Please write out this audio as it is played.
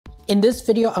In this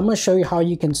video, I'm going to show you how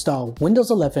you can install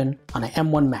Windows 11 on an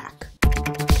M1 Mac.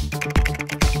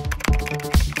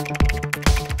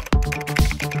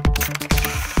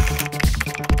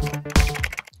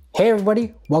 Hey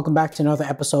everybody, welcome back to another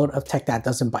episode of Tech That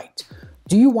Doesn't Bite.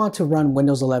 Do you want to run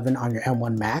Windows 11 on your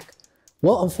M1 Mac?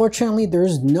 Well, unfortunately,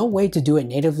 there's no way to do it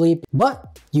natively,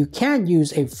 but you can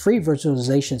use a free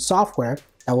virtualization software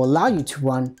that will allow you to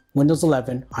run Windows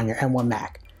 11 on your M1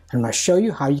 Mac. And I'm going to show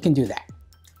you how you can do that.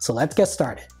 So let's get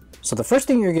started. So the first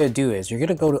thing you're going to do is you're going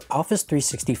to go to Office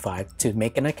 365 to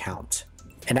make an account.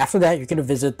 And after that, you're going to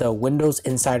visit the Windows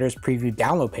Insiders Preview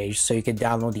download page so you can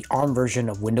download the ARM version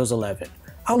of Windows 11.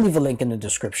 I'll leave a link in the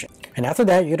description. And after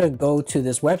that, you're going to go to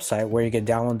this website where you can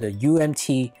download the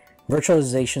UTM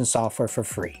Virtualization Software for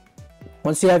free.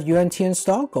 Once you have UTM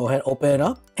installed, go ahead, open it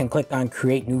up and click on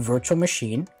Create New Virtual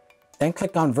Machine. Then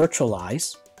click on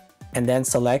Virtualize and then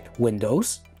select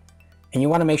Windows. And you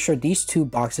want to make sure these two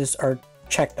boxes are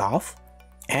checked off.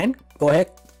 And go ahead,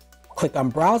 click on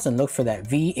Browse and look for that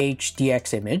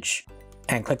VHDX image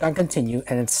and click on Continue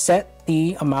and then set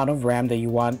the amount of RAM that you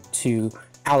want to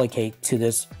allocate to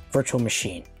this virtual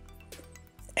machine.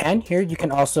 And here you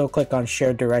can also click on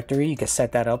Share Directory. You can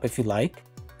set that up if you like.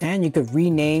 And you could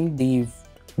rename the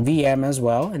VM as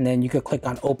well. And then you could click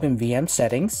on Open VM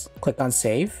Settings, click on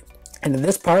Save. And in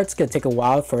this part, it's going to take a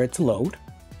while for it to load.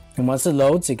 And once it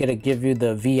loads, it's going to give you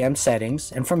the VM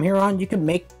settings. And from here on, you can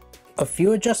make a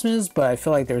few adjustments, but I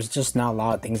feel like there's just not a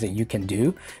lot of things that you can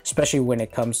do, especially when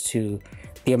it comes to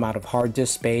the amount of hard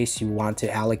disk space you want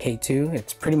to allocate to.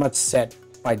 It's pretty much set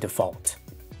by default.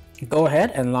 Go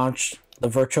ahead and launch the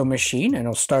virtual machine and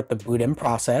it'll start the boot in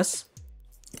process.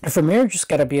 And from here, just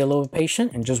gotta be a little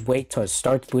patient and just wait till it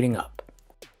starts booting up.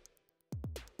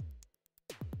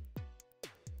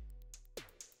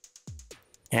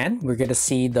 And we're gonna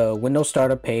see the Windows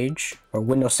Startup page or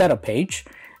Windows Setup page.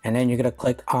 And then you're gonna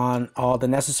click on all the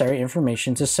necessary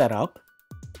information to set up.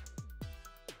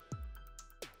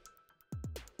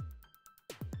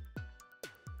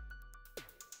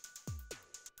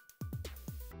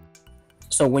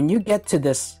 So when you get to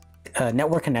this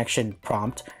network connection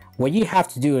prompt, what you have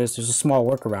to do is there's a small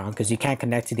workaround because you can't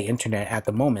connect to the internet at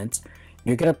the moment.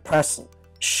 You're going to press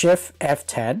Shift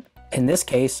F10. In this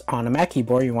case, on a Mac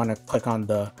keyboard, you want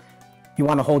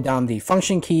to hold down the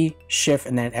function key, Shift,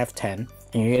 and then F10. And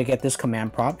you're going to get this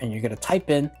command prompt and you're going to type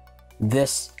in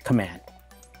this command.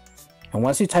 And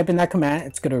once you type in that command,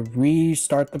 it's going to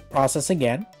restart the process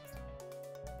again.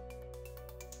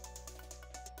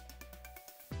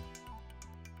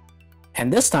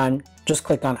 And this time, just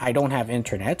click on I don't have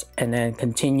internet and then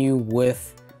continue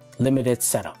with limited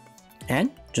setup.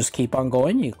 And just keep on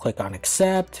going. You click on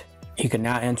accept. You can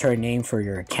now enter a name for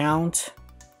your account.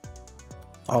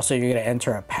 Also, you're going to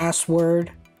enter a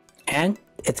password and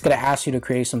it's going to ask you to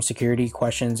create some security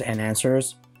questions and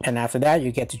answers. And after that,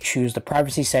 you get to choose the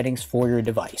privacy settings for your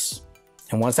device.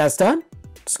 And once that's done,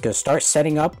 it's going to start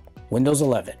setting up Windows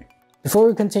 11. Before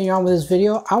we continue on with this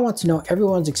video, I want to know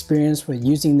everyone's experience with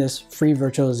using this free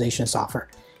virtualization software.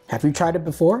 Have you tried it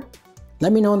before?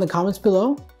 Let me know in the comments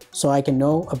below so I can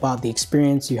know about the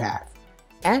experience you have.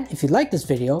 And if you like this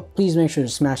video, please make sure to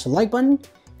smash the like button,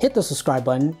 hit the subscribe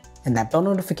button, and that bell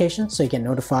notification so you get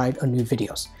notified of new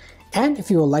videos. And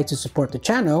if you would like to support the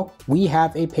channel, we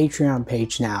have a Patreon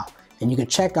page now. And you can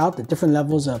check out the different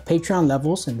levels of Patreon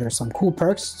levels, and there's some cool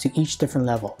perks to each different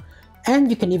level. And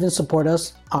you can even support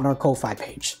us on our Ko-Fi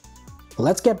page. But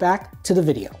let's get back to the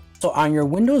video. So on your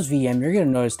Windows VM, you're going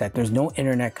to notice that there's no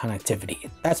internet connectivity.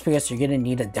 That's because you're going to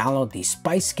need to download the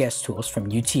Spice Guest tools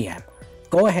from UTM.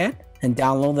 Go ahead and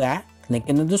download that, link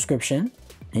in the description,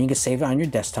 and you can save it on your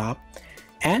desktop.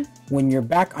 And when you're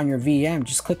back on your VM,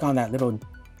 just click on that little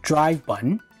drive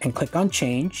button and click on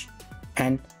change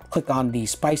and click on the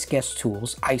Spice Guest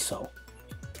tools ISO.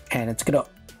 And it's going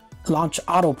to launch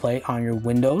autoplay on your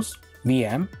Windows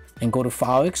VM and go to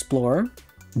File Explorer,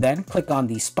 then click on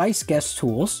the Spice Guest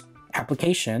Tools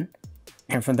application,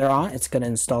 and from there on it's going to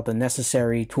install the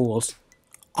necessary tools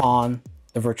on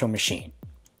the virtual machine.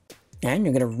 And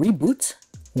you're going to reboot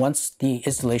once the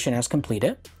installation has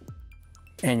completed,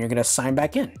 and you're going to sign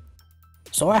back in.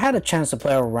 So I had a chance to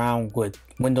play around with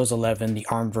Windows 11, the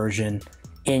ARM version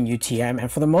in UTM,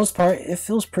 and for the most part it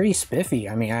feels pretty spiffy.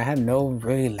 I mean, I had no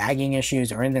really lagging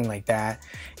issues or anything like that.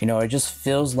 You know, it just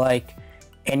feels like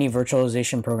any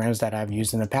virtualization programs that I've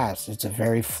used in the past. It's a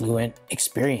very fluent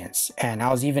experience, and I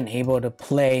was even able to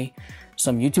play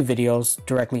some YouTube videos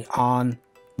directly on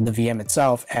the VM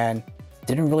itself and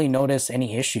didn't really notice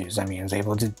any issues. I mean, I was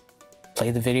able to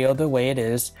play the video the way it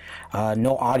is,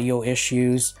 no audio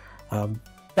issues.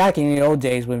 Back in the old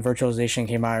days when virtualization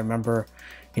came out, I remember,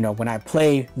 you know, when I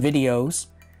play videos,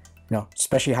 you know,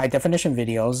 especially high definition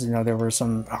videos, you know, there were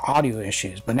some audio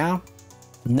issues, but now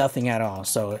nothing at all.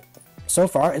 So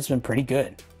far it's been pretty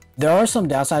good. There are some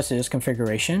downsides to this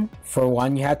configuration. For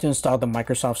one, you have to install the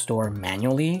Microsoft Store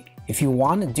manually. If you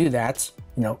want to do that,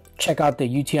 you know, check out the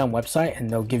UTM website and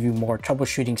they'll give you more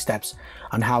troubleshooting steps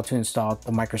on how to install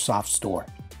the Microsoft Store.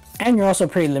 And you're also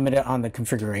pretty limited on the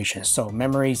configuration. So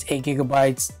memory is 8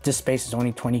 gigabytes, disk space is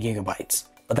only 20 gigabytes.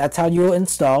 But that's how you'll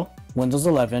install Windows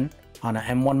 11 on an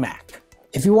M1 Mac.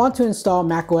 If you want to install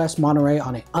macOS Monterey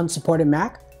on an unsupported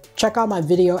Mac, check out my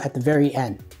video at the very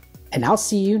end. And I'll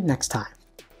see you next time.